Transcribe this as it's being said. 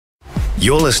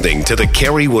You're listening to the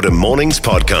Kerry Woodham Mornings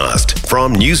podcast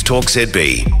from News Talk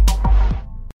ZB.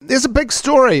 There's a big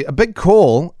story, a big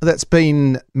call that's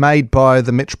been made by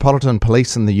the Metropolitan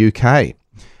Police in the UK.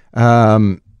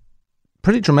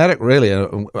 Pretty dramatic, really,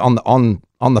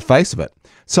 on the face of it.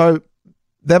 So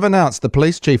they've announced, the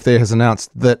police chief there has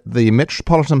announced that the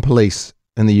Metropolitan Police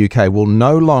in the UK will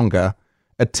no longer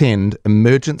attend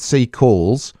emergency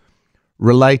calls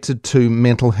related to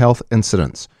mental health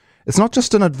incidents. It's not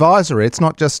just an advisory. It's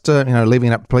not just leaving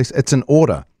it up to police. It's an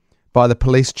order by the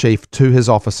police chief to his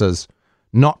officers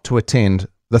not to attend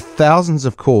the thousands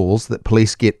of calls that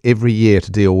police get every year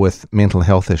to deal with mental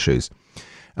health issues.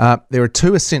 There are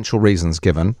two essential reasons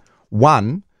given.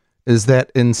 One is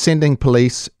that in sending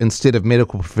police instead of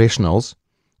medical professionals,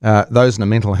 those in a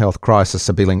mental health crisis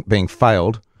are being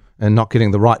failed and not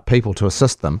getting the right people to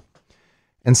assist them.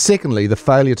 And secondly, the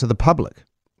failure to the public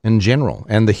in general,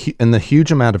 and the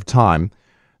huge amount of time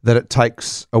that it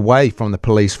takes away from the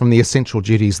police from the essential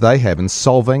duties they have in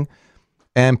solving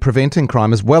and preventing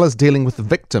crime, as well as dealing with the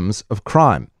victims of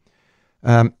crime.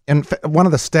 And one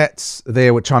of the stats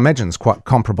there, which I imagine is quite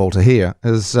comparable to here,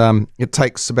 is it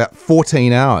takes about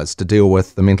 14 hours to deal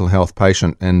with the mental health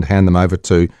patient and hand them over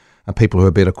to people who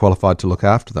are better qualified to look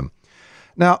after them.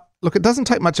 Now, look, it doesn't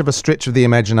take much of a stretch of the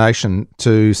imagination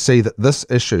to see that this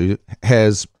issue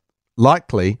has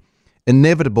likely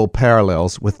inevitable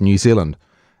parallels with New Zealand.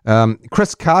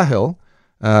 Chris Cahill,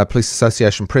 Police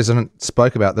Association President,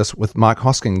 spoke about this with Mike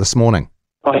Hosking this morning.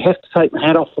 I have to take my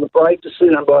hat off for the brave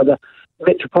decision by the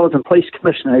Metropolitan Police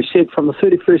Commissioner, who said from the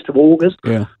 31st of August,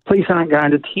 police aren't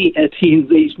going to attend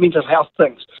these mental health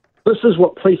things. This is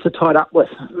what police are tied up with.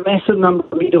 Massive number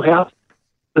of mental health.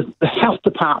 The health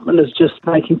department is just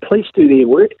making police do their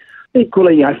work.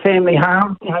 Equally, family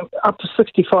harm, up to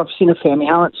 65% of family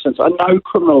harm incidents are no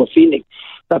criminal offending.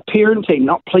 They're parenting,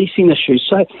 not policing issues.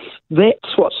 So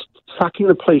that's what's sucking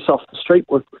the police off the street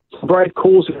with brave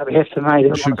calls we're going to have to make.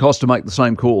 It should cost to make the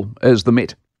same call as the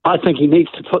Met. I think he needs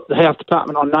to put the health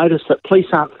department on notice that police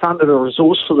aren't funded or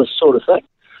resourced for this sort of thing.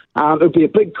 It'll be a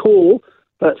big call,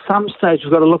 but at some stage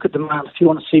we've got to look at demand if you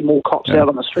want to see more cops out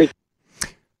on the street.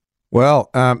 Well,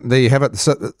 there you have it.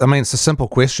 I mean, it's a simple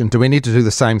question. Do we need to do the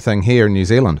same thing here in New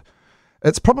Zealand?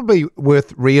 It's probably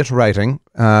worth reiterating,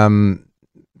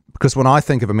 because when I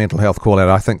think of a mental health call-out,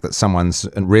 I think that someone's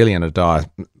really in a dire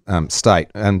state.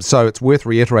 And so it's worth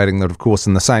reiterating that, of course,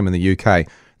 in the UK,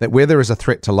 that where there is a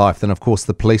threat to life, then, of course,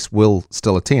 the police will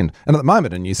still attend. And at the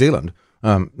moment in New Zealand,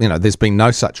 there's been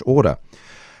no such order.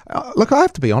 Look, I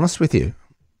have to be honest with you.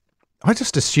 I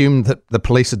just assumed that the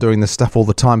police are doing this stuff all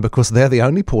the time because they're the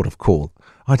only port of call.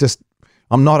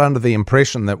 I'm not under the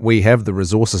impression that we have the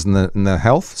resources in the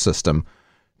health system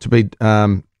to be.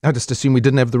 I just assumed we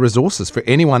didn't have the resources for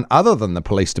anyone other than the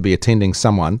police to be attending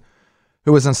someone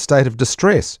who is in a state of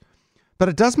distress. But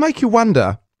it does make you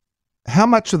wonder how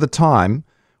much of the time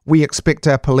we expect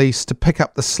our police to pick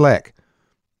up the slack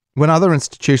when other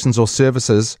institutions or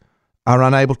services are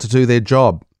unable to do their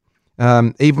job.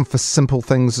 Even for simple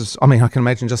things, I can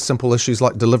imagine just simple issues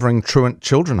like delivering truant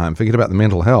children home, forget about the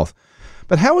mental health.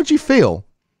 But how would you feel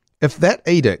if that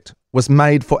edict was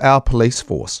made for our police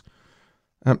force?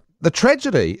 The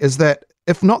tragedy is that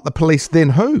if not the police, then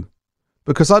who?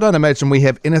 Because I don't imagine we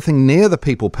have anything near the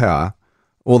people power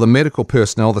or the medical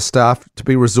personnel, the staff, to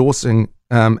be resourcing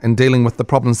and dealing with the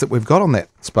problems that we've got on that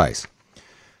space.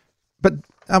 But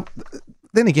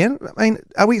then again,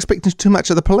 are we expecting too much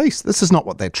of the police? This is not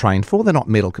what they're trained for. They're not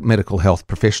mental health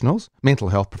professionals.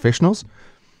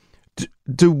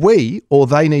 Do we or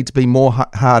they need to be more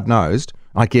hard-nosed?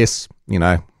 I guess,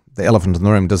 the elephant in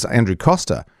the room, does Andrew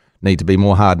Costa need to be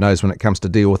more hard-nosed when it comes to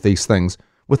deal with these things,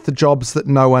 with the jobs that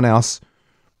no one else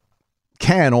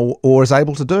can or is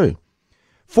able to do?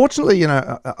 Fortunately,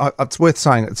 it's worth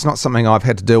saying it's not something I've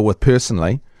had to deal with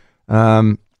personally.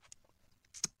 But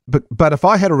if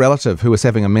I had a relative who was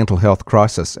having a mental health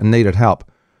crisis and needed help,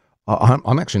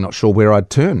 I'm actually not sure where I'd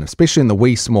turn, especially in the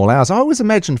wee small hours. I always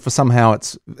imagined for somehow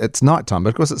it's nighttime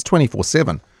because it's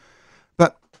 24/7.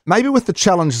 But maybe with the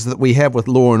challenges that we have with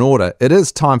law and order, it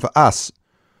is time for us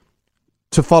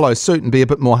to follow suit and be a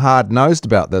bit more hard-nosed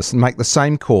about this and make the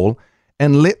same call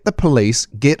and let the police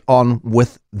get on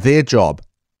with their job.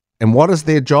 And what is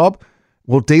their job?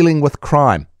 Well, dealing with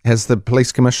crime, as the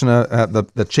police commissioner,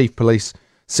 the chief police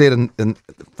said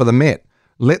for the Met.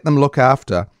 Let them look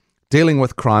after dealing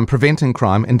with crime, preventing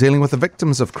crime, and dealing with the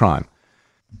victims of crime.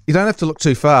 You don't have to look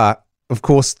too far, of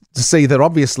course, to see that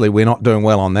obviously we're not doing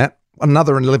well on that.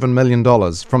 Another $11 million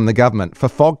from the government for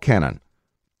fog cannon,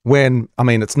 when,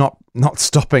 it's not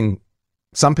stopping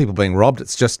some people being robbed.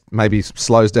 It's just maybe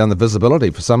slows down the visibility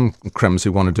for some crims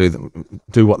who want to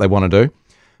do what they want to do.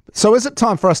 So is it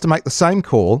time for us to make the same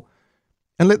call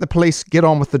and let the police get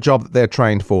on with the job that they're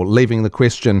trained for, leaving the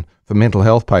question for mental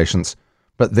health patients,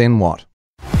 but then what?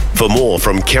 For more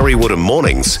from Kerry Woodham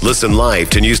Mornings, listen live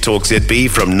to News Talk ZB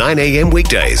from 9 a.m.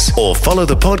 weekdays or follow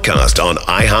the podcast on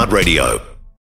iHeartRadio.